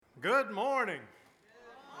Good morning.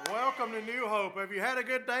 Welcome to New Hope. Have you had a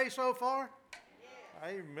good day so far?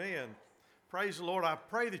 Amen. Praise the Lord. I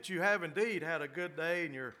pray that you have indeed had a good day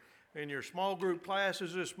in your small group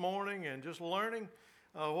classes this morning and just learning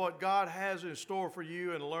what God has in store for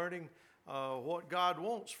you and learning what God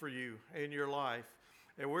wants for you in your life.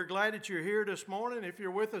 And we're glad that you're here this morning. If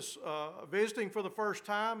you're with us visiting for the first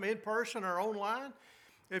time in person or online,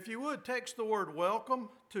 if you would text the word welcome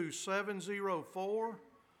to 704-459-5575.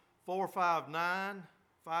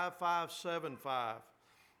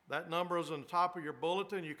 That number is on the top of your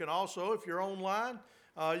bulletin. You can also, if you're online,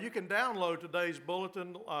 you can download today's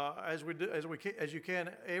bulletin as you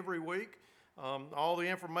can every week. All the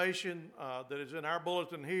information that is in our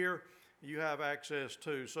bulletin here, you have access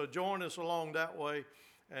to. So join us along that way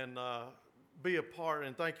and be a part.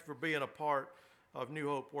 And thank you for being a part of New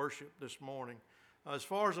Hope Worship this morning. As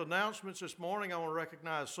far as announcements this morning, I want to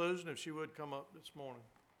recognize Susan if she would come up this morning.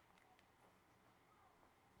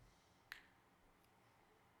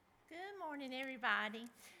 Good morning, everybody.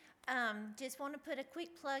 Just want to put a quick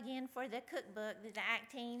plug in for the cookbook that the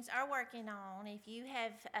ACT teams are working on. If you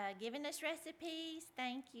have given us recipes,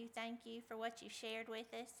 thank you for what you shared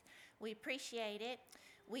with us. We appreciate it.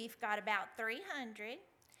 We've got about 300,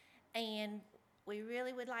 and we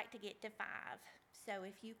really would like to get to 5. So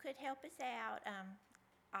if you could help us out,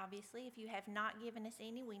 obviously, if you have not given us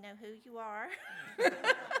any, we know who you are.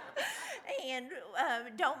 And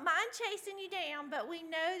don't mind chasing you down, but we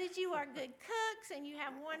know that you are good cooks and you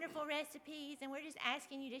have wonderful recipes, and we're just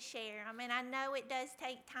asking you to share. I mean, I know it does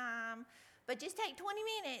take time, but just take 20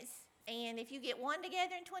 minutes. And if you get one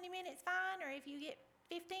together in 20 minutes, fine. Or if you get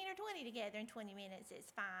 15 or 20 together in 20 minutes,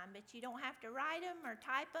 it's fine. But you don't have to write them or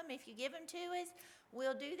type them. If you give them to us,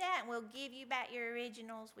 we'll do that, and we'll give you back your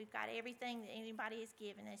originals. We've got everything that anybody has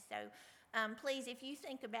given us. So please, if you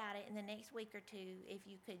think about it in the next week or two, if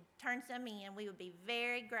you could turn some in, we would be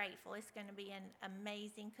very grateful. It's going to be an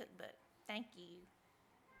amazing cookbook. Thank you.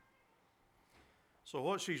 So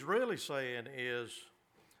what she's really saying is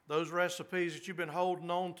those recipes that you've been holding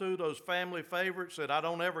on to, those family favorites that I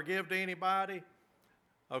don't ever give to anybody,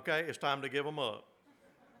 okay, it's time to give them up.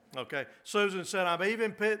 Okay, Susan said, I'm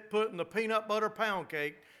even putting the peanut butter pound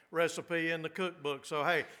cake recipe in the cookbook. So,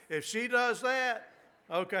 hey, if she does that,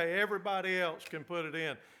 okay, everybody else can put it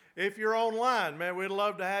in. If you're online, man, we'd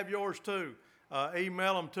love to have yours too.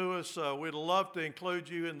 Email them to us. We'd love to include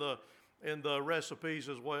you in the recipes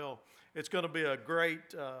as well. It's going to be a great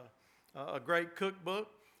cookbook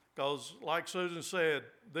because, like Susan said,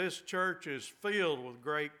 this church is filled with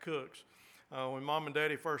great cooks. When Mom and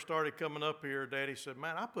Daddy first started coming up here, Daddy said,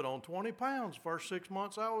 man, I put on 20 pounds the first 6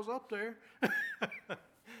 months I was up there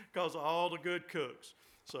because of all the good cooks.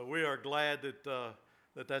 So we are glad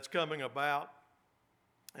that's coming about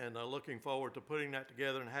and looking forward to putting that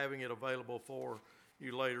together and having it available for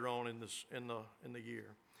you later on in the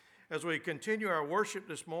year. As we continue our worship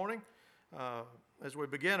this morning, as we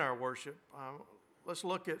begin our worship, let's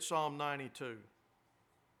look at Psalm 92.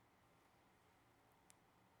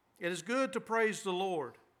 It is good to praise the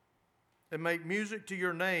Lord and make music to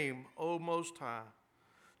your name, O Most High,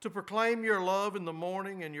 to proclaim your love in the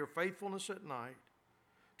morning and your faithfulness at night,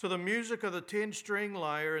 to the music of the 10-string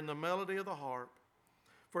lyre and the melody of the harp.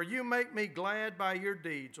 For you make me glad by your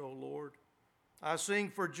deeds, O Lord. I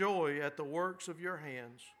sing for joy at the works of your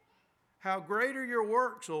hands. How great are your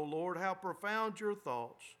works, O Lord, how profound your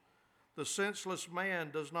thoughts. The senseless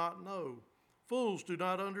man does not know. Fools do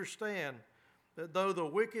not understand that though the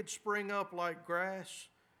wicked spring up like grass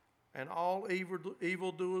and all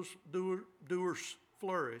evildoers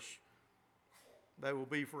flourish, they will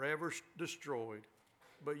be forever destroyed.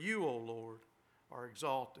 But you, O Lord, are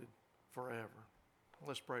exalted forever.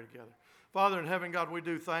 Let's pray together. Father in heaven, God, we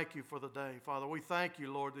do thank you for the day. Father, we thank you,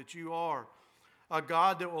 Lord, that you are a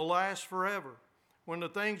God that will last forever. When the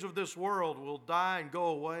things of this world will die and go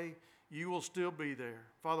away, you will still be there.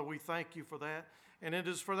 Father, we thank you for that. And it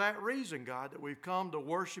is for that reason, God, that we've come to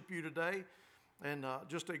worship you today and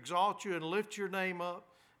just exalt you and lift your name up.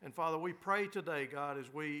 And Father, we pray today, God,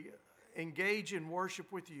 as we engage in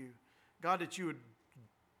worship with you, God, that you would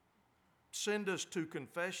send us to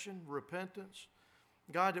confession, repentance.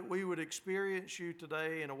 God, that we would experience you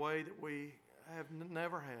today in a way that we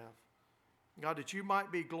never have. God, that you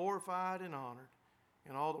might be glorified and honored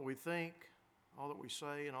in all that we think, all that we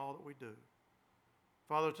say, and all that we do.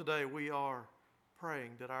 Father, today we are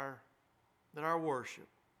praying that our worship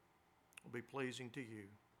will be pleasing to you.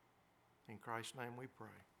 In Christ's name we pray.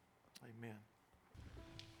 Amen.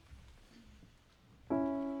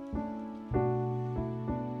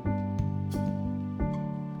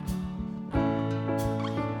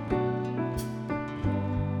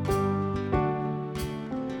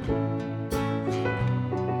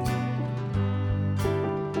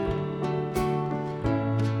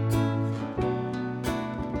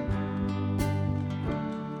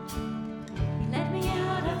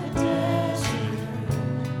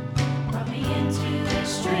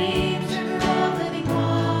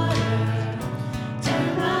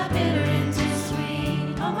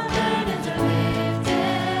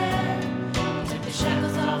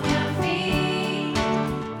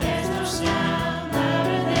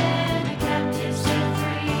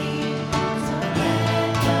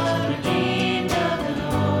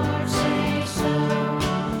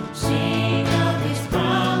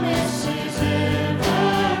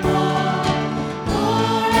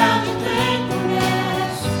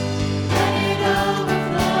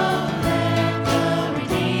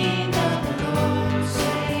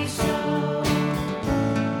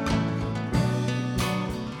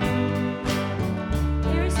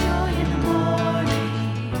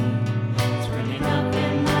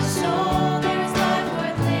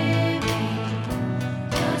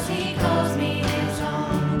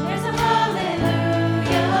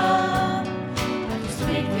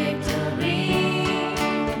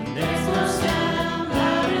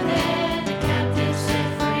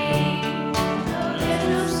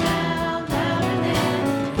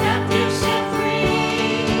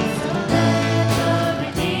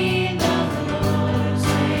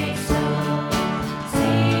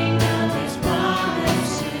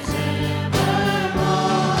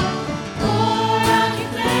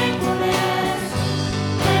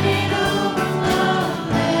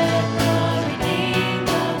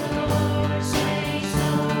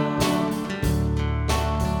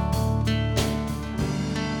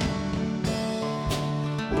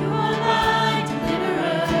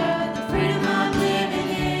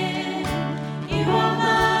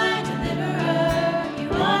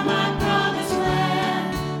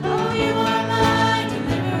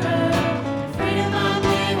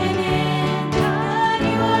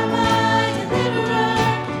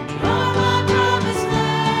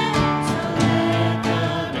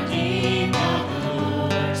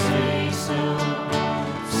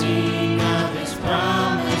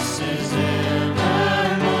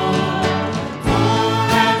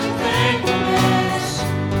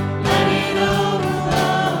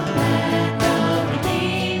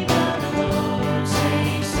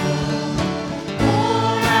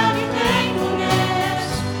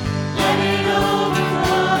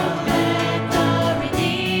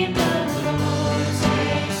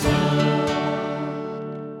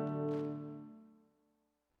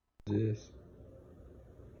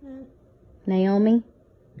 Naomi?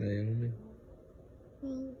 Naomi?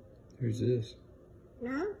 Who's this?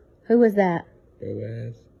 Who was that?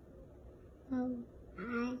 Boaz?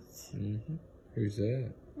 Mm-hmm. Who's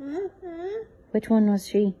that? Which one was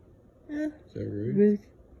she? Is that Ruth?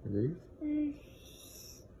 Ruth. Ruth?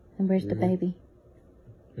 And where's the Ruth. baby?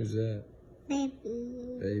 Who's that?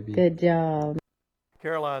 Baby. Good job.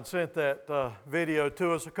 Caroline sent that video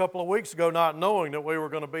to us a couple of weeks ago, not knowing that we were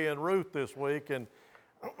going to be in Ruth this week. And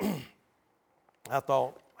I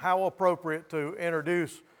thought, how appropriate to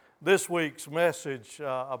introduce this week's message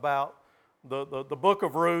about the book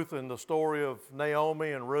of Ruth and the story of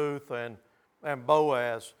Naomi and Ruth and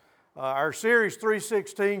Boaz. Our series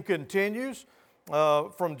 316 continues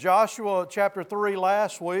from Joshua chapter 3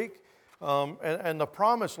 last week and the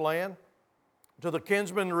promised land to the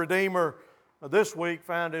kinsman redeemer this week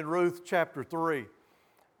found in Ruth chapter 3.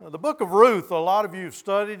 The book of Ruth, a lot of you have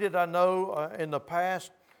studied it, I know, in the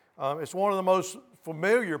past. It's one of the most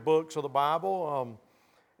familiar books of the Bible.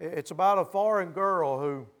 It's about a foreign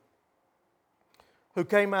girl who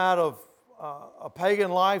came out of a pagan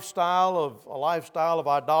lifestyle, of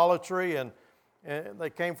idolatry, and they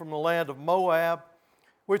came from the land of Moab,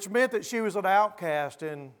 which meant that she was an outcast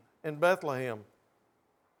in Bethlehem.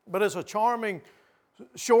 But it's a charming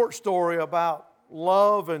short story about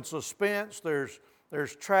love and suspense. There's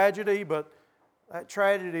tragedy, but that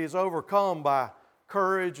tragedy is overcome by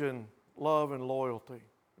courage and love and loyalty.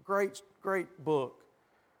 Great book.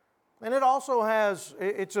 And it also has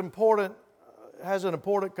an important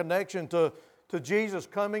connection to Jesus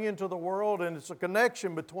coming into the world, and it's a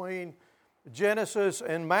connection between Genesis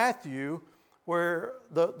and Matthew, where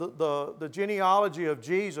the genealogy of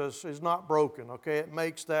Jesus is not broken. Okay, it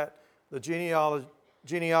makes the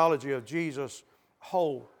genealogy of Jesus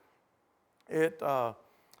whole. It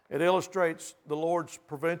illustrates the Lord's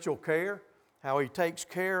providential care, how He takes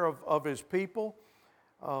care of His people,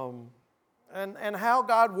 and how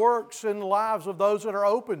God works in the lives of those that are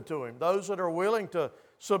open to Him, those that are willing to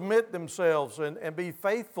submit themselves and be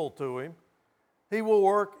faithful to Him. He will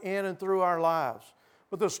work in and through our lives.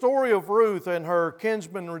 But the story of Ruth and her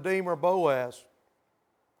kinsman redeemer Boaz,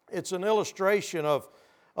 it's an illustration of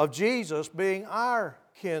Jesus being our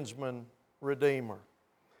kinsman redeemer.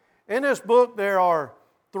 In this book there are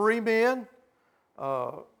 3 men,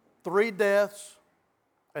 3 deaths,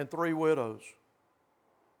 and 3 widows.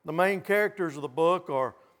 The main characters of the book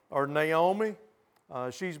are Naomi.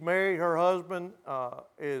 She's married. Her husband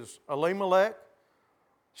is Elimelech.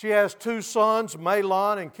 She has 2 sons,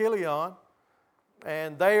 Mahlon and Chilion,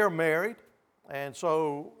 and they are married, and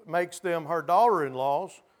so makes them her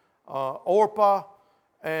daughter-in-laws, Orpah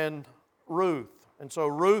and Ruth. And so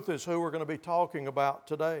Ruth is who we're going to be talking about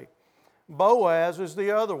today. Boaz is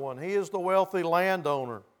the other one. He is the wealthy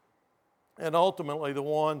landowner and ultimately the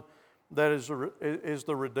one that is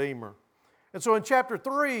the Redeemer. And so in chapter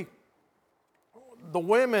 3, the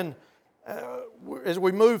women, as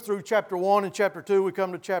we move through chapter 1 and chapter 2, we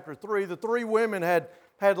come to chapter 3. The 3 women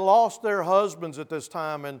had lost their husbands at this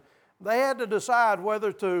time, and they had to decide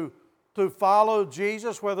whether to follow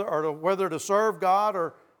Jesus, whether to serve God,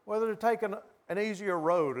 or whether to take an easier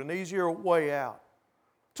road, an easier way out.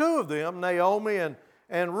 2 of them, Naomi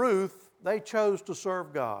and Ruth, they chose to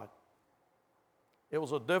serve God. It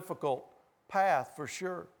was a difficult path for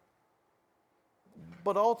sure.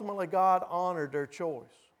 But ultimately God honored their choice.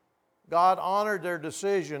 God honored their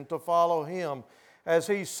decision to follow Him as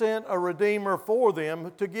He sent a Redeemer for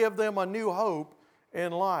them to give them a new hope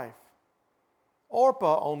in life.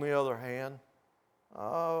 Orpah, on the other hand,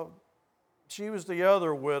 she was the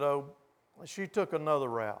other widow. She took another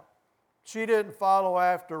route. She didn't follow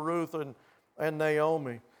after Ruth and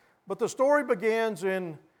Naomi. But the story begins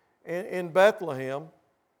in Bethlehem.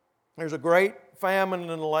 There's a great famine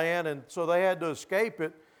in the land, and so they had to escape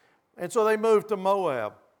it. And so they moved to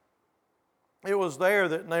Moab. It was there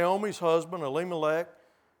that Naomi's husband, Elimelech,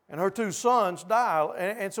 and her 2 sons died.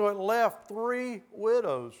 And so it left 3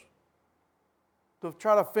 widows to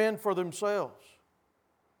try to fend for themselves.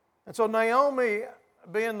 And so Naomi,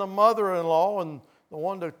 being the mother-in-law and the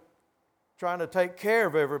one trying to take care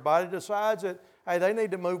of everybody, decides that, hey, they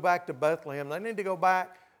need to move back to Bethlehem. They need to go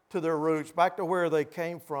back to their roots, back to where they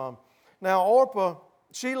came from. Now, Orpah,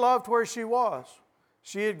 she loved where she was.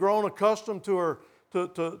 She had grown accustomed to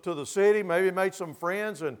the city, maybe made some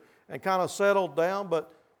friends and kind of settled down.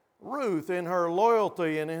 But Ruth, in her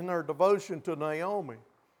loyalty and in her devotion to Naomi,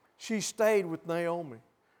 she stayed with Naomi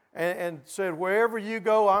and said, wherever you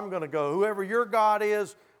go, I'm going to go. Whoever your God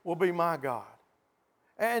is will be my God.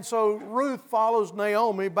 And so Ruth follows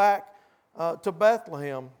Naomi back to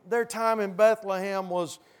Bethlehem. Their time in Bethlehem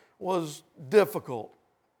was difficult.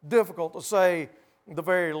 difficult to say the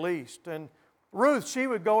very least. And Ruth, she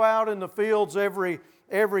would go out in the fields every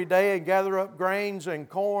day and gather up grains and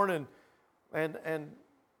corn and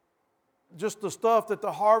just the stuff that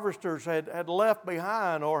the harvesters had left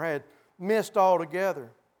behind or had missed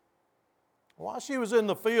altogether. While she was in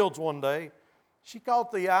the fields one day, she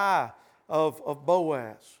caught the eye of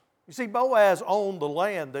Boaz. You see, Boaz owned the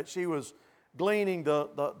land that she was gleaning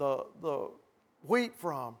the wheat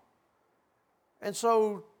from. And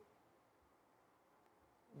so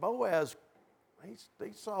Boaz,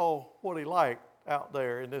 he saw what he liked out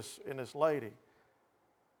there in this lady.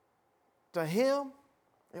 To him,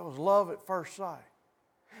 it was love at first sight.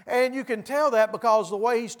 And you can tell that because the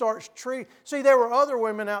way he starts treating... See, there were other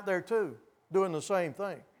women out there too doing the same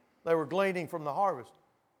thing. They were gleaning from the harvest.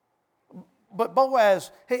 But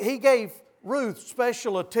Boaz, he gave Ruth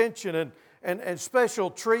special attention and special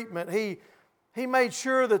treatment. He made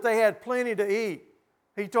sure that they had plenty to eat.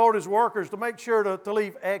 He told his workers to make sure to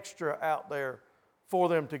leave extra out there for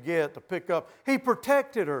them to pick up. He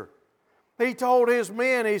protected her. He told his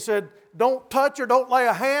men, he said, don't touch her, don't lay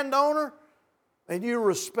a hand on her, and you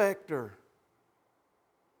respect her.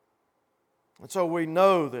 And so we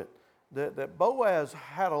know that Boaz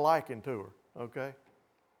had a liking to her, okay?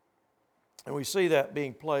 And we see that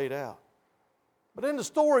being played out. But in the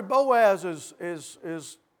story, Boaz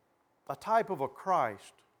is a type of a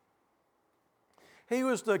Christ. He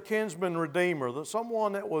was the kinsman redeemer,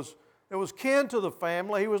 someone that was kin to the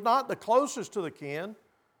family. He was not the closest to the kin.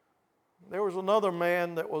 There was another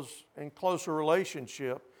man that was in closer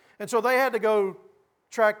relationship. And so they had to go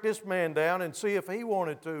track this man down and see if he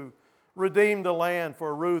wanted to redeem the land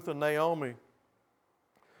for Ruth and Naomi.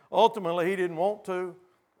 Ultimately, he didn't want to,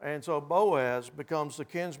 and so Boaz becomes the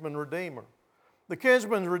kinsman redeemer. The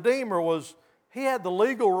kinsman redeemer he had the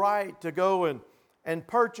legal right to go and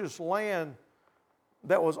purchase land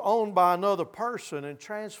that was owned by another person and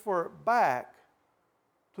transfer it back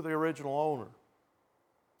to the original owner.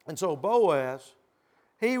 And so Boaz,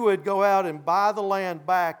 he would go out and buy the land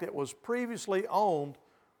back that was previously owned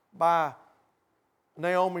by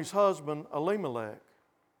Naomi's husband, Elimelech,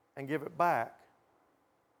 and give it back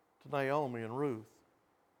to Naomi and Ruth.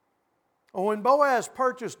 When Boaz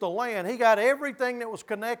purchased the land, he got everything that was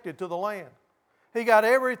connected to the land. He got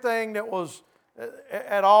everything that was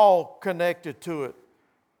at all connected to it.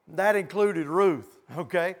 That included Ruth,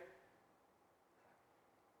 okay?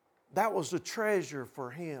 That was the treasure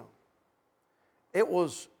for him. It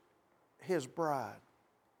was his bride.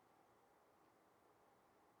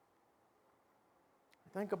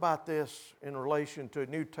 Think about this in relation to the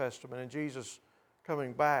New Testament and Jesus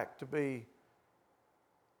coming back to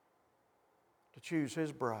choose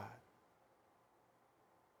his bride.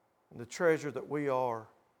 And the treasure that we are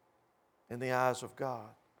in the eyes of God.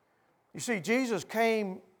 You see, Jesus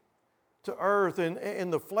came to earth in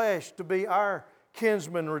the flesh to be our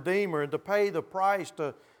kinsman redeemer and to pay the price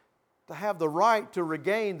to have the right to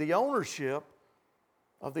regain the ownership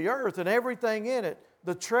of the earth and everything in it.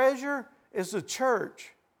 The treasure is the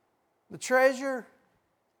church. The treasure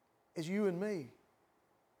is you and me.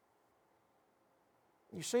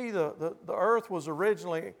 You see, the earth was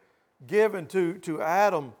originally given to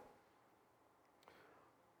Adam,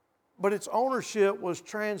 but its ownership was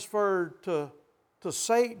transferred to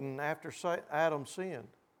Satan after Adam sinned.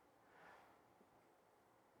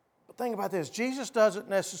 But think about this. Jesus doesn't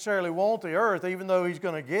necessarily want the earth, even though he's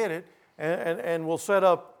going to get it and will set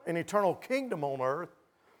up an eternal kingdom on earth.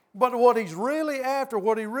 But what he's really after,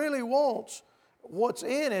 what he really wants, what's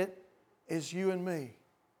in it is you and me,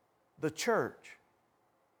 the church,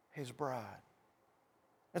 his bride.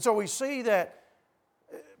 And so we see that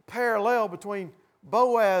parallel between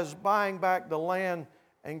Boaz buying back the land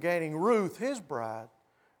and gaining Ruth, his bride.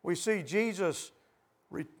 We see Jesus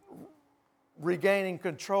regaining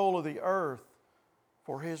control of the earth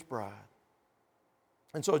for his bride.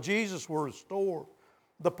 And so Jesus will restore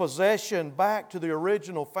the possession back to the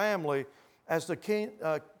original family as the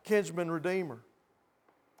kinsman redeemer.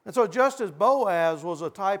 And so just as Boaz was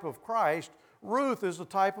a type of Christ, Ruth is a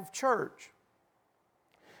type of church.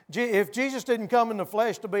 If Jesus didn't come in the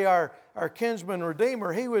flesh to be our kinsman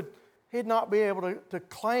redeemer, he'd not be able to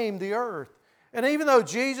claim the earth. And even though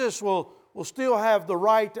Jesus will still have the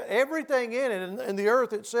right to everything in it and the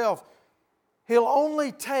earth itself, he'll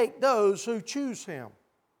only take those who choose him.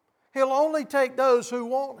 He'll only take those who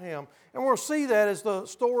want him. And we'll see that as the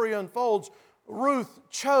story unfolds. Ruth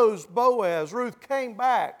chose Boaz. Ruth came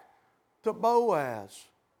back to Boaz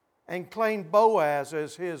and claimed Boaz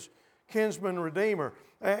as his kinsman redeemer.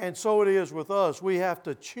 And so it is with us. We have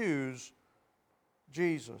to choose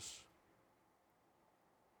Jesus.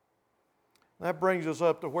 That brings us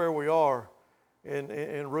up to where we are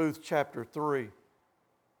in Ruth chapter 3.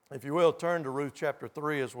 If you will, turn to Ruth chapter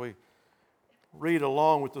 3 as we read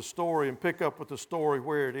along with the story and pick up with the story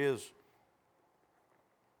where it is.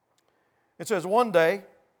 It says, one day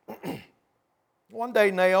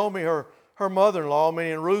Naomi, her mother-in-law,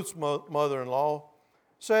 meaning Ruth's mother-in-law,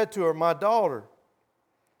 said to her, "My daughter,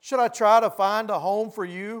 should I try to find a home for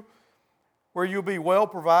you where you'll be well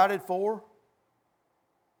provided for?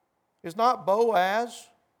 Is not Boaz,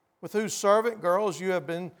 with whose servant girls you have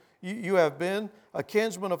been a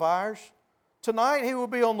kinsman of ours? Tonight he will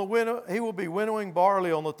be winnowing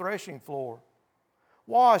barley on the threshing floor.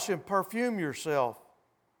 Wash and perfume yourself,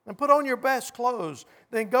 and put on your best clothes.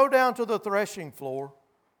 Then go down to the threshing floor.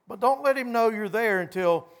 But don't let him know you're there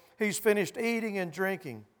until he's finished eating and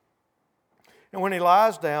drinking. And when he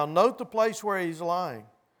lies down, note the place where he's lying.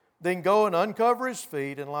 Then go and uncover his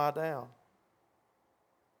feet and lie down.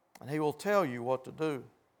 And he will tell you what to do."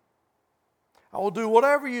 "I will do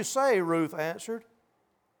whatever you say," Ruth answered.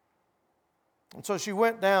 And so she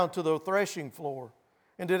went down to the threshing floor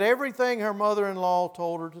and did everything her mother-in-law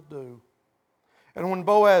told her to do. And when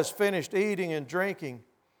Boaz finished eating and drinking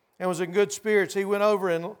and was in good spirits, he went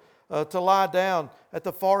over to lie down at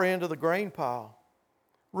the far end of the grain pile.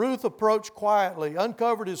 Ruth approached quietly,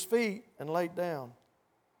 uncovered his feet, and laid down.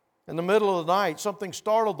 In the middle of the night, something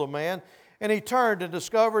startled the man, and he turned and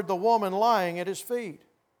discovered the woman lying at his feet.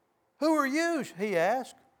 "Who are you?" he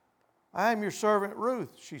asked. "I am your servant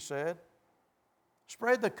Ruth," she said.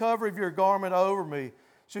 "Spread the cover of your garment over me,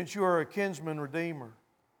 since you are a kinsman redeemer."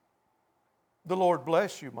 "The Lord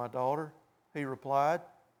bless you, my daughter," he replied.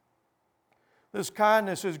 "This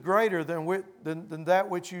kindness is greater than that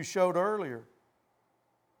which you showed earlier.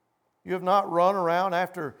 You have not run around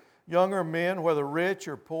after younger men, whether rich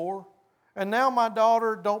or poor. And now, my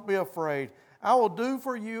daughter, don't be afraid. I will do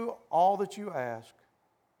for you all that you ask.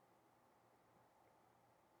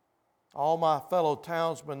 All my fellow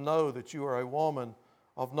townsmen know that you are a woman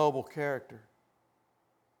of noble character.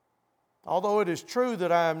 Although it is true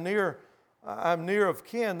that I am near of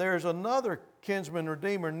kin, there is another kinsman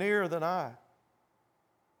redeemer nearer than I.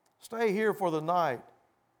 Stay here for the night,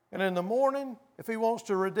 and in the morning, if he wants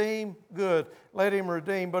to redeem, good, let him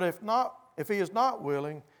redeem. But if he is not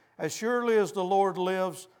willing, as surely as the Lord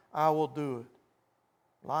lives, I will do it.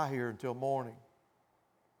 Lie here until morning."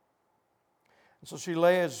 And so she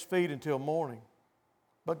lay at his feet until morning,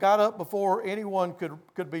 but got up before anyone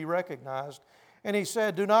could be recognized. And he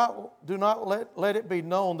said, Do not let it be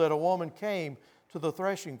known that a woman came to the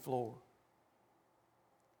threshing floor."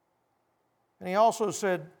 And he also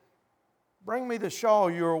said, "Bring me the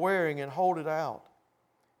shawl you are wearing and hold it out."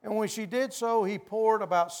 And when she did so, he poured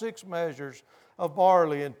about 6 measures of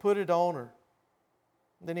barley and put it on her.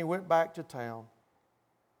 Then he went back to town.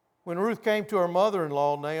 When Ruth came to her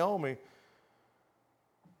mother-in-law, Naomi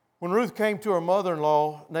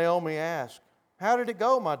asked, "How did it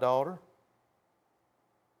go, my daughter?"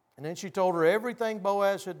 And then she told her everything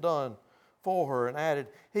Boaz had done for her and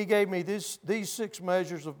added, "He gave me these 6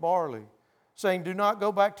 measures of barley, saying, 'Do not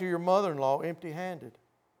go back to your mother-in-law empty-handed.'"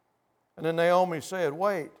 And then Naomi said,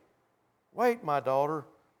 Wait, my daughter,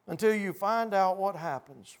 until you find out what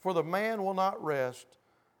happens, for the man will not rest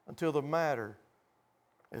until the matter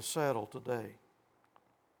is settled today."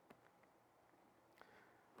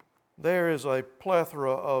 There is a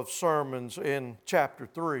plethora of sermons in chapter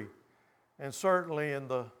 3, and certainly in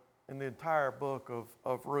the entire book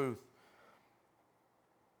of Ruth.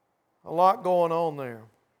 A lot going on there.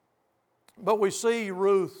 But we see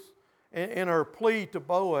Ruth in her plea to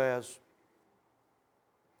Boaz.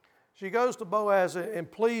 She goes to Boaz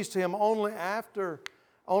and pleads to him only after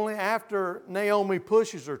Naomi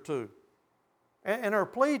pushes her to. And her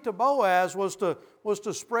plea to Boaz was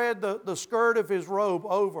to spread the skirt of his robe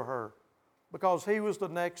over her, because he was the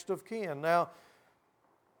next of kin. Now,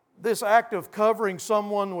 this act of covering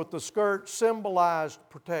someone with the skirt symbolized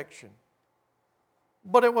protection.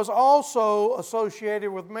 But it was also associated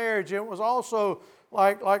with marriage. It was also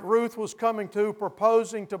like Ruth was coming to,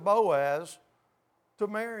 proposing to Boaz to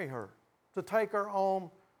marry her, to take her home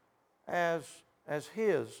as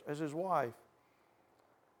his wife.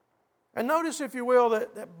 And notice, if you will,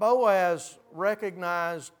 that Boaz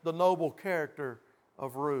recognized the noble character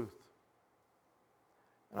of Ruth.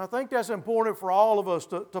 And I think that's important for all of us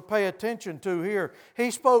to pay attention to here. He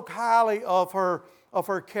spoke highly of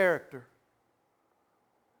her character.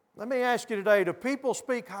 Let me ask you today, do people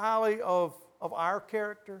speak highly of our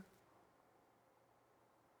character?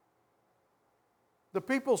 Do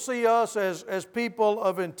people see us as people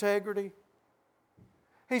of integrity?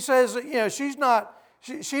 He says that, she's not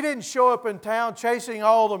She didn't show up in town chasing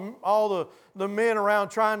all the men around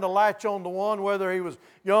trying to latch on to one, whether he was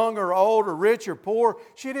young or old or rich or poor.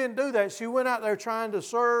 She didn't do that. She went out there trying to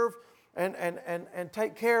serve and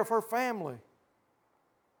take care of her family.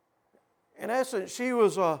 In essence, she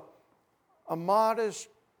was a modest,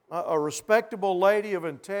 a respectable lady of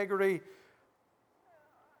integrity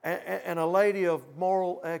and a lady of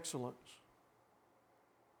moral excellence.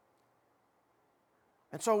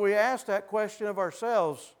 And so we ask that question of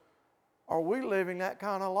ourselves, are we living that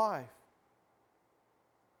kind of life?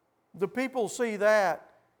 Do people see that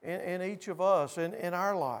in each of us, in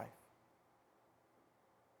our life?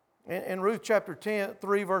 In Ruth chapter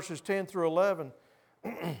 3, verses 10 through 11,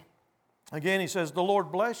 again he says, "The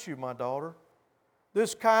Lord bless you, my daughter.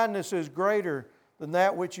 This kindness is greater than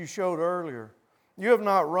that which you showed earlier. You have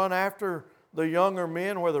not run after the younger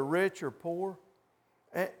men, whether rich or poor."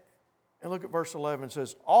 And look at verse 11. It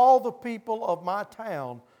says, "All the people of my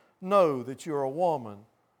town know that you're a woman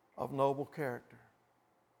of noble character."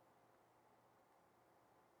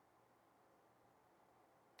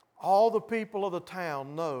 All the people of the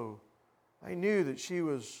town know. They knew that she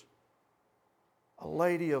was a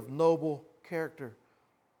lady of noble character.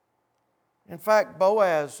 In fact,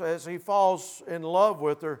 Boaz, as he falls in love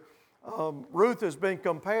with her, Ruth has been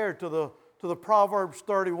compared to the Proverbs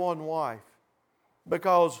 31 wife.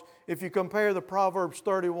 Because if you compare the Proverbs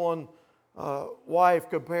 31 wife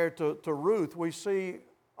compared to Ruth, we see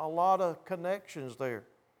a lot of connections there.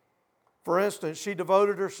 For instance, she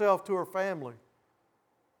devoted herself to her family.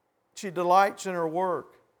 She delights in her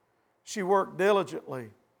work. She worked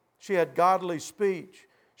diligently. She had godly speech.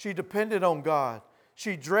 She depended on God.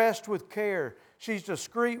 She dressed with care. She's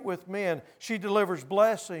discreet with men. She delivers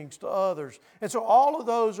blessings to others. And so all of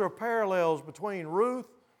those are parallels between Ruth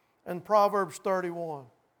and Proverbs 31.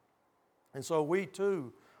 And so we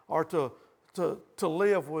too are to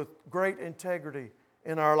live with great integrity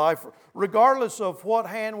in our life, regardless of what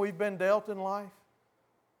hand we've been dealt in life.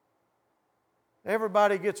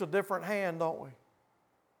 Everybody gets a different hand, don't we?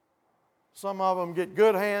 Some of them get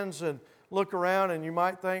good hands and look around and you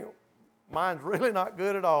might think, mine's really not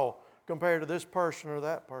good at all compared to this person or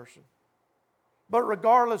that person. But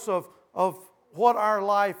regardless of what our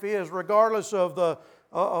life is, regardless of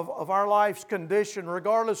our life's condition,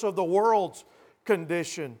 regardless of the world's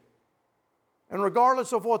condition, and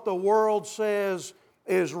regardless of what the world says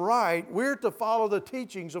is right, we're to follow the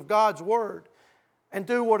teachings of God's Word and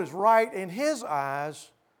do what is right in His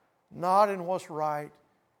eyes, not in what's right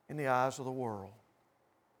in the eyes of the world.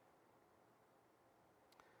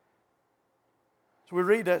 So we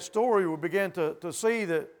read that story, we begin to see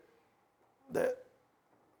that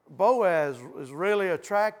Boaz is really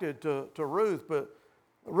attracted to Ruth, but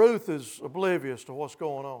Ruth is oblivious to what's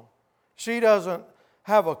going on. She doesn't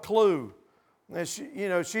have a clue. And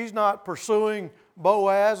she's not pursuing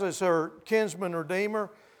Boaz as her kinsman redeemer,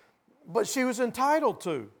 but she was entitled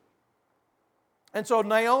to. And so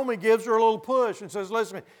Naomi gives her a little push and says,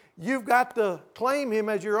 "Listen, you've got to claim him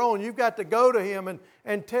as your own. You've got to go to him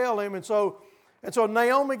and tell him." And so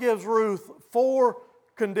Naomi gives Ruth 4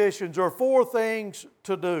 conditions or 4 things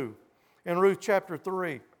to do. In Ruth chapter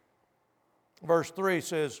 3, verse 3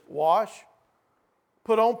 says, "Wash,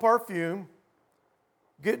 put on perfume,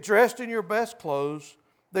 get dressed in your best clothes,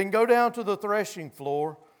 then go down to the threshing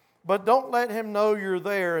floor, but don't let him know you're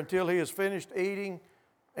there until he has finished eating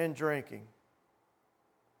and drinking."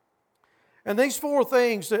 And these 4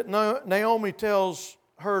 things that Naomi tells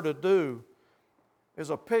her to do is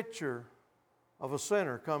a picture of a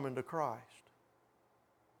sinner coming to Christ.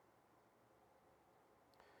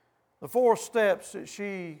 The 4 steps that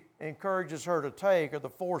she encourages her to take are the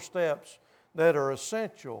 4 steps that are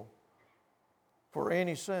essential for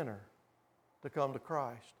any sinner to come to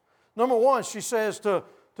Christ. Number 1, she says to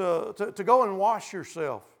go and wash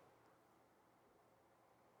yourself.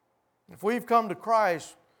 If we've come to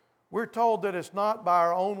Christ, we're told that it's not by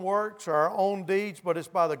our own works or our own deeds, but it's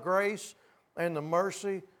by the grace and the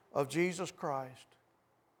mercy of Jesus Christ.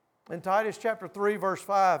 In Titus chapter 3, verse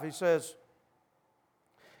 5, he says,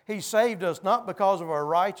 "He saved us not because of our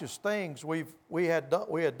righteous things we had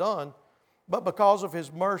done, but because of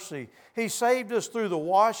His mercy. He saved us through the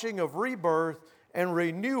washing of rebirth and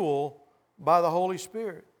renewal by the Holy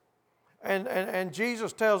Spirit." And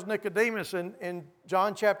Jesus tells Nicodemus in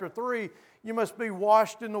John chapter 3, you must be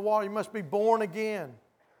washed in the water. You must be born again.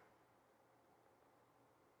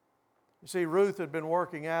 You see, Ruth had been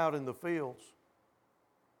working out in the fields.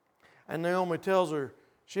 And Naomi tells her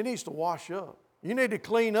she needs to wash up. You need to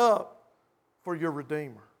clean up for your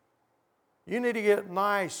Redeemer. You need to get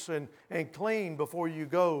nice and clean before you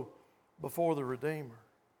go before the Redeemer.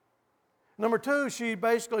 Number two, she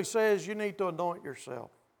basically says you need to anoint yourself.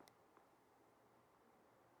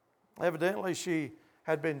 Evidently, she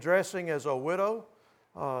had been dressing as a widow,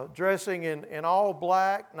 dressing in all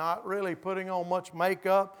black, not really putting on much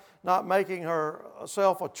makeup, not making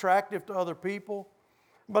herself attractive to other people.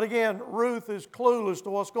 But again, Ruth is clueless to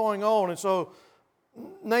what's going on, and so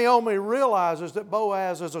Naomi realizes that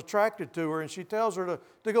Boaz is attracted to her, and she tells her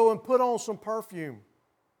to go and put on some perfume.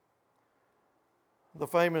 The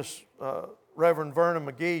famous Reverend Vernon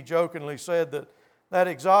McGee jokingly said that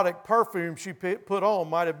exotic perfume she put on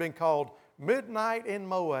might have been called Midnight in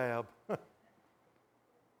Moab.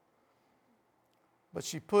 But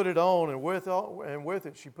she put it on, and with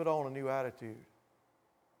it she put on a new attitude.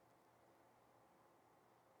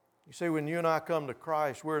 You see, when you and I come to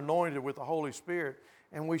Christ, we're anointed with the Holy Spirit,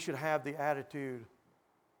 and we should have the attitude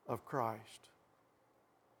of Christ.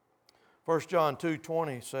 1 John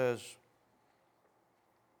 2:20 says,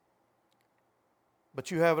 but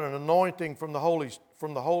you have an anointing from the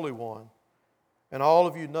Holy One, and all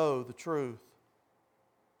of you know the truth.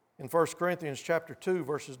 In 1 Corinthians chapter 2,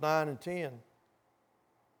 verses 9 and 10, it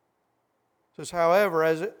says, however,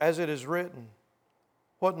 as it is written,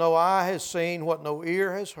 what no eye has seen, what no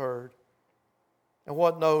ear has heard, and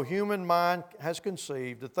what no human mind has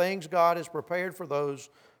conceived, the things God has prepared for those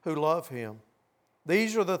who love Him.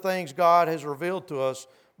 These are the things God has revealed to us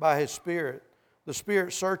by His Spirit. The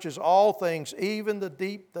Spirit searches all things, even the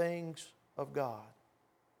deep things of God.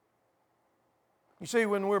 You see,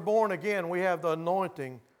 when we're born again, we have the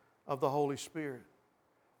anointing of the Holy Spirit.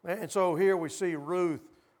 And so here we see Ruth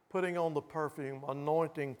putting on the perfume,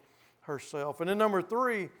 anointing herself. And then number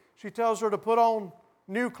three, she tells her to put on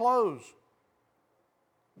new clothes.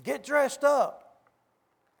 Get dressed up.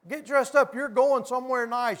 Get dressed up. You're going somewhere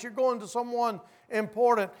nice. You're going to someone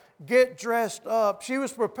important. Get dressed up. She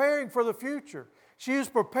was preparing for the future. She was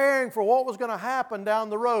preparing for what was going to happen down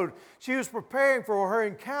the road. She was preparing for her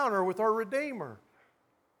encounter with her Redeemer.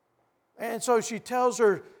 And so she tells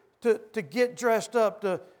her to get dressed up,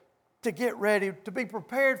 to get ready, to be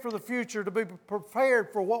prepared for the future, to be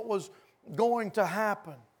prepared for what was going to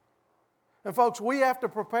happen. And folks, we have to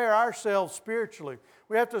prepare ourselves spiritually.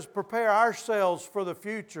 We have to prepare ourselves for the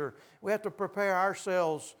future. We have to prepare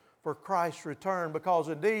ourselves for Christ's return, because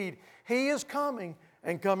indeed He is coming,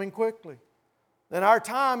 and coming quickly. And our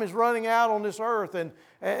time is running out on this earth.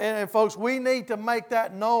 And folks, we need to make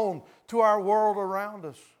that known to our world around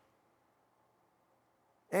us.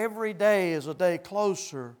 Every day is a day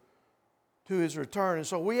closer to His return. And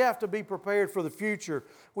so we have to be prepared for the future.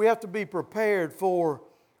 We have to be prepared for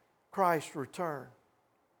Christ's return.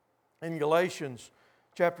 In Galatians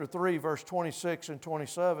chapter 3, verse 26 and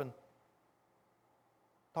 27,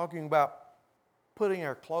 talking about putting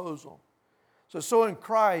our clothes on. So in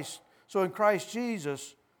Christ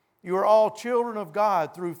Jesus, you are all children of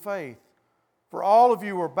God through faith. For all of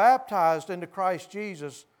you were baptized into Christ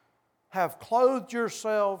Jesus, have clothed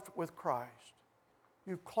yourselves with Christ.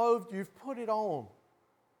 You've put it on.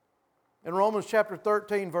 In Romans chapter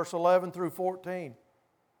 13, verse 11 through 14,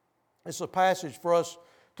 it's a passage for us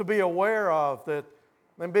to be aware of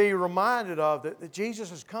and be reminded of that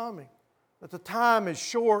Jesus is coming, that the time is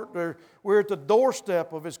short, we're at the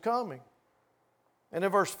doorstep of His coming. And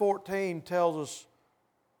then verse 14 tells us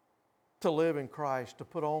to live in Christ, to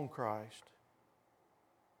put on Christ.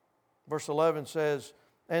 Verse 11 says,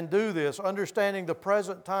 and do this, understanding the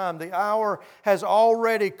present time, the hour has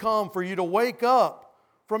already come for you to wake up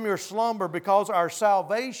from your slumber, because our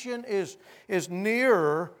salvation is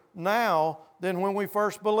nearer now than when we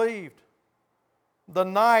first believed. The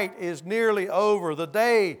night is nearly over. The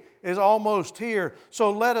day is almost here.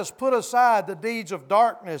 So let us put aside the deeds of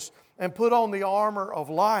darkness and put on the armor of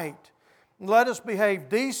light. Let us behave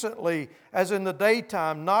decently as in the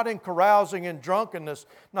daytime, not in carousing and drunkenness,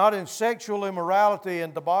 not in sexual immorality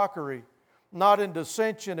and debauchery, not in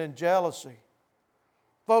dissension and jealousy.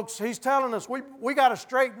 Folks, He's telling us we got to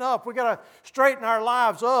straighten up. We got to straighten our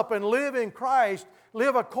lives up and live in Christ,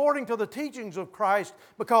 live according to the teachings of Christ,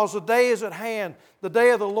 because the day is at hand. The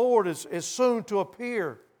day of the Lord is soon to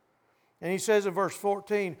appear. And He says in verse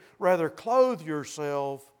 14, rather clothe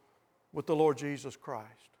yourself with the Lord Jesus Christ.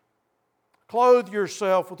 Clothe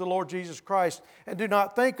yourself with the Lord Jesus Christ, and do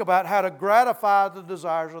not think about how to gratify the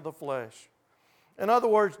desires of the flesh. In other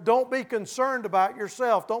words, don't be concerned about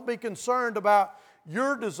yourself. Don't be concerned about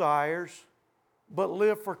your desires, but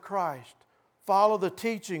live for Christ. Follow the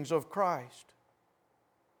teachings of Christ.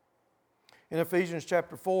 In Ephesians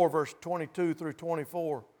chapter 4, verse 22 through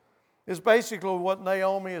 24, is basically what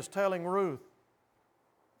Naomi is telling Ruth.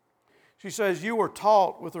 She says, you were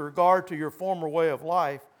taught with regard to your former way of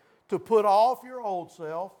life to put off your old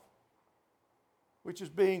self, which is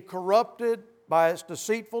being corrupted by its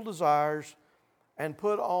deceitful desires, and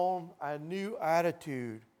put on a new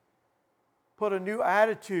attitude. Put a new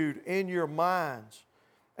attitude in your minds,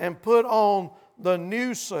 and put on the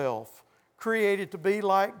new self, created to be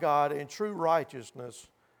like God in true righteousness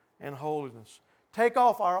and holiness. Take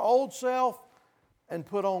off our old self and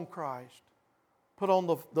put on Christ. Put on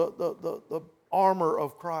the armor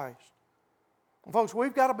of Christ. And folks,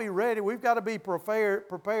 we've got to be ready. We've got to be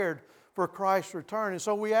prepared for Christ's return. And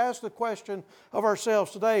so we ask the question of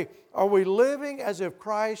ourselves today, are we living as if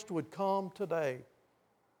Christ would come today?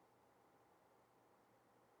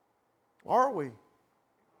 Are we?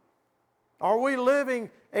 Are we living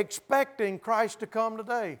expecting Christ to come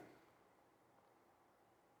today?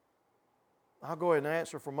 I'll go ahead and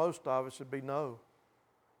answer for most of us, it'd be no.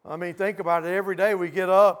 I mean, think about it. Every day we get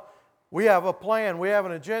up, we have a plan, we have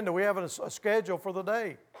an agenda, we have a schedule for the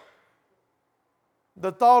day.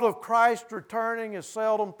 The thought of Christ returning is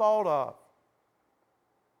seldom thought of.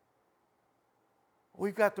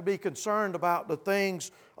 We've got to be concerned about the things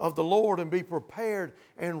of the Lord and be prepared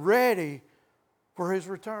and ready for His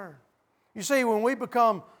return. You see, when we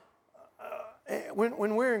become,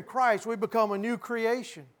 when we're in Christ, we become a new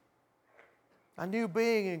creation, a new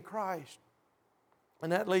being in Christ.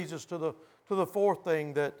 And that leads us to the fourth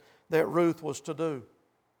thing that Ruth was to do.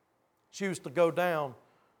 She was to go down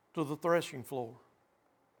to the threshing floor.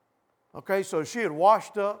 Okay, so she had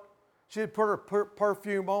washed up. She had put her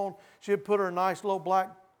perfume on. She had put her nice little black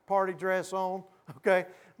party dress on. Okay,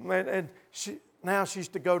 and now she's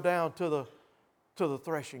to go down to the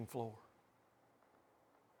threshing floor.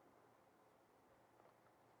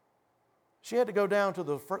 She had to go down to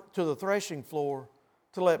the threshing floor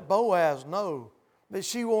to let Boaz know that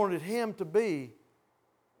she wanted him to be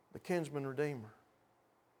the kinsman redeemer.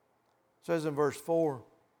 It says in verse 4,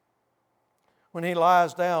 when he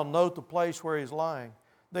lies down, note the place where he's lying.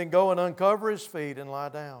 Then go and uncover his feet and lie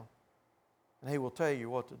down, and he will tell you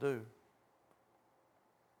what to do.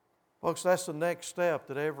 Folks, that's the next step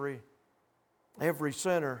that every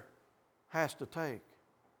sinner has to take.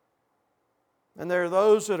 And there are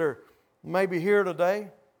those that are maybe here today,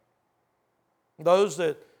 those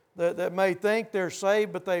that may think they're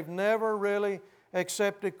saved, but they've never really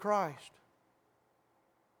accepted Christ.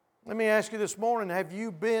 Let me ask you this morning, have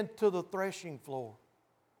you been to the threshing floor?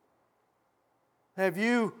 Have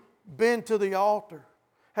you been to the altar?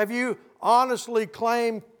 Have you honestly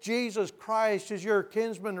claimed Jesus Christ as your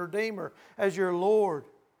kinsman redeemer, as your Lord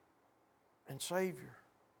and Savior?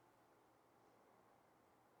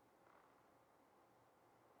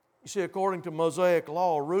 You see, according to Mosaic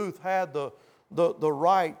law, Ruth had the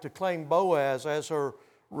right to claim Boaz as her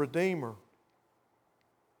redeemer.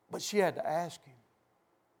 But she had to ask him.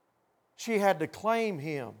 She had to claim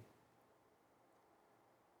him.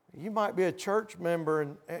 You might be a church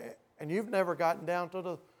member and you've never gotten down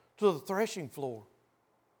to the threshing floor.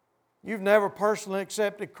 You've never personally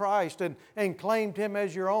accepted Christ and claimed Him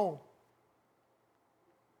as your own.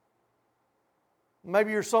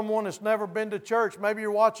 Maybe you're someone that's never been to church. Maybe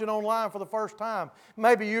you're watching online for the first time.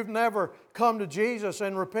 Maybe you've never come to Jesus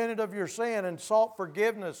and repented of your sin and sought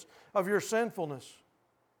forgiveness of your sinfulness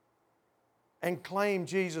and claimed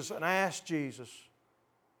Jesus and asked Jesus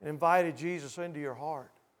and invited Jesus into your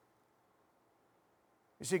heart.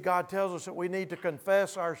 You see, God tells us that we need to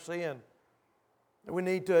confess our sin, that we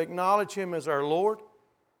need to acknowledge Him as our Lord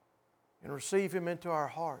and receive Him into our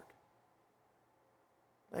heart.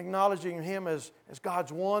 Acknowledging Him as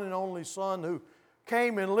God's one and only Son who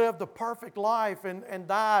came and lived a perfect life and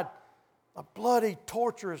died a bloody,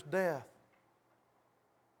 torturous death.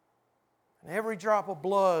 And every drop of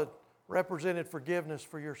blood represented forgiveness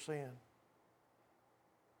for your sin.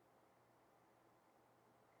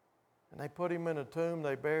 And they put Him in a tomb,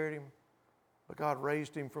 they buried Him, but God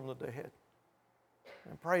raised Him from the dead.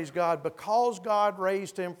 And praise God, because God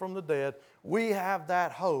raised Him from the dead, we have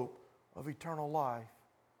that hope of eternal life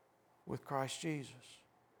with Christ Jesus.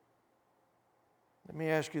 Let me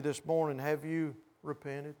ask you this morning, have you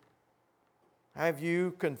repented? Have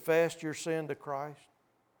you confessed your sin to Christ?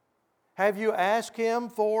 Have you asked Him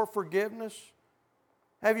for forgiveness?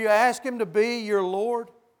 Have you asked Him to be your Lord?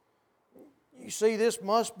 You see, this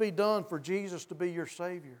must be done for Jesus to be your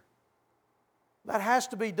Savior. That has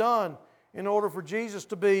to be done in order for Jesus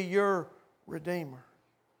to be your Redeemer.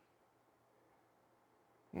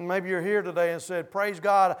 And maybe you're here today and said, praise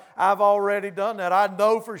God, I've already done that. I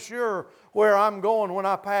know for sure where I'm going when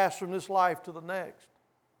I pass from this life to the next.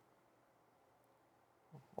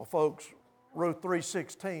 Well, folks, Ruth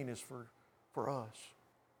 3:16 is for us.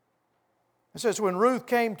 It says, when Ruth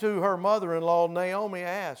came to her mother-in-law, Naomi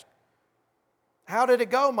asked, How did it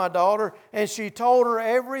go, my daughter? And she told her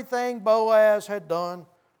everything Boaz had done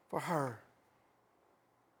for her.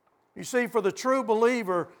 You see, for the true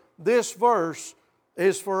believer, this verse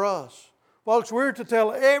is for us. Folks, we're to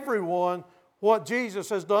tell everyone what Jesus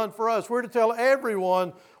has done for us. We're to tell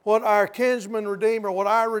everyone what our kinsman redeemer, what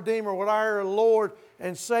our Lord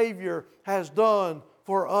and Savior has done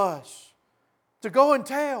for us. To go and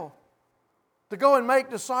tell. To go and make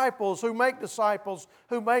disciples who make disciples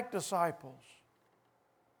who make disciples.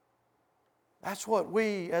 That's what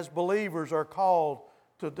we as believers are called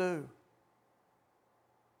to do.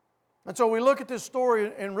 And so we look at this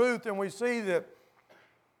story in Ruth and we see that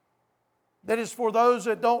it's for those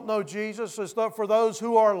that don't know Jesus. It's for those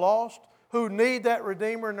who are lost, who need that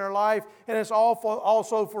Redeemer in their life. And it's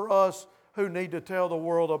also for us who need to tell the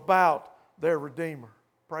world about their Redeemer.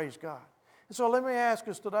 Praise God. And so let me ask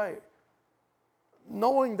us today,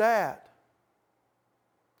 knowing that,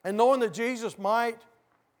 and knowing that Jesus might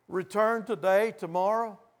return today,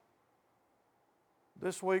 tomorrow,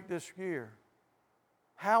 this week, this year,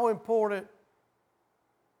 how important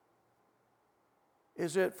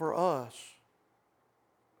is it for us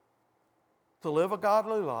to live a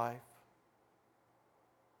godly life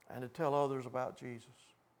and to tell others about Jesus?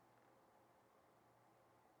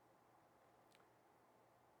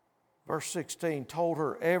 Verse 16 told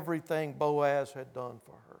her everything Boaz had done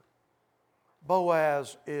for her.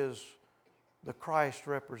 Boaz is the Christ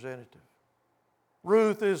representative.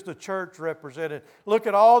 Ruth is the church representative. Look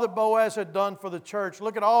at all that Boaz had done for the church.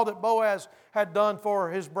 Look at all that Boaz had done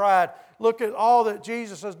for his bride. Look at all that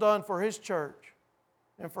Jesus has done for his church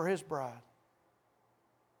and for his bride.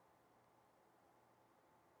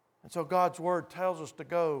 And so God's Word tells us to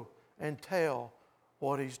go and tell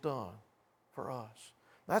what He's done for us.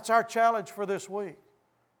 That's our challenge for this week,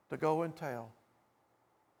 to go and tell.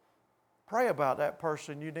 Pray about that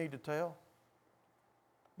person you need to tell.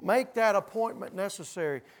 Make that appointment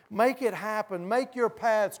necessary. Make it happen. Make your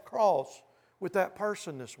paths cross with that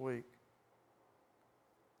person this week.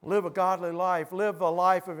 Live a godly life. Live a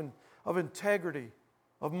life of integrity,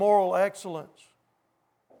 of moral excellence.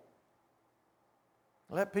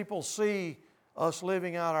 Let people see us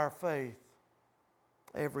living out our faith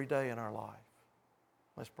every day in our life.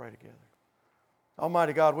 Let's pray together.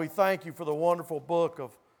 Almighty God, we thank You for the wonderful book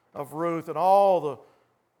of Ruth and all the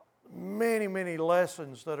many, many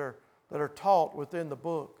lessons that are taught within the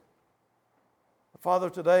book. Father,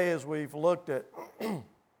 today as we've looked at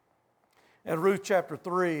Ruth chapter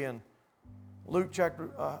 3 and Ruth chapter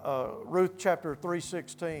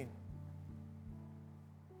 3:16,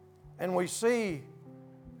 and we see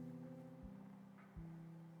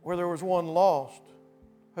where there was one lost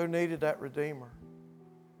who needed that Redeemer.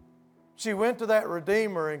 She went to that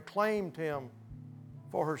Redeemer and claimed Him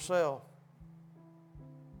for herself.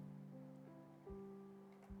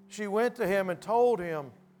 She went to Him and told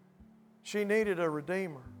Him she needed a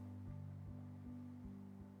Redeemer.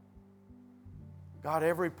 God,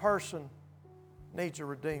 every person needs a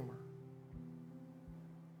Redeemer.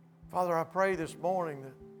 Father, I pray this morning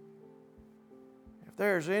that if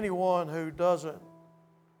there's anyone who doesn't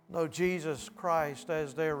know Jesus Christ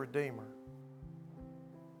as their Redeemer,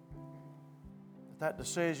 that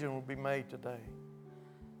decision will be made today.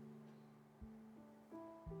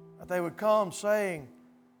 That they would come saying,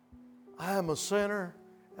 I am a sinner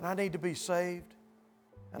and I need to be saved.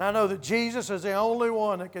 And I know that Jesus is the only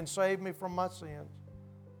one that can save me from my sins.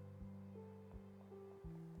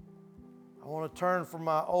 I want to turn from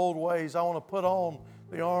my old ways. I want to put on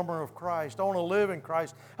the armor of Christ. I want to live in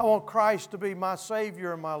Christ. I want Christ to be my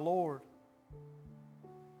Savior and my Lord.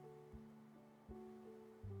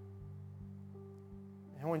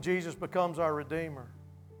 And when Jesus becomes our Redeemer,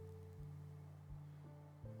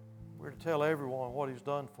 we're to tell everyone what He's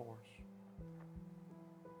done for us.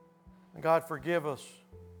 And God, forgive us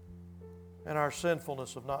in our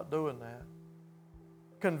sinfulness of not doing that.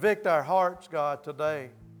 Convict our hearts, God, today.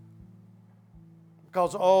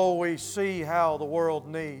 Because, we see how the world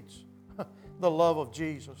needs the love of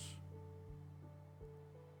Jesus.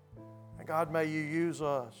 And God, may You use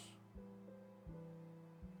us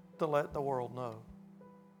to let the world know.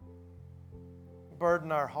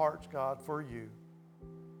 Burden our hearts, God, for You.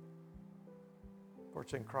 For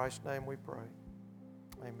it's in Christ's name we pray.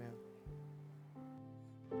 Amen.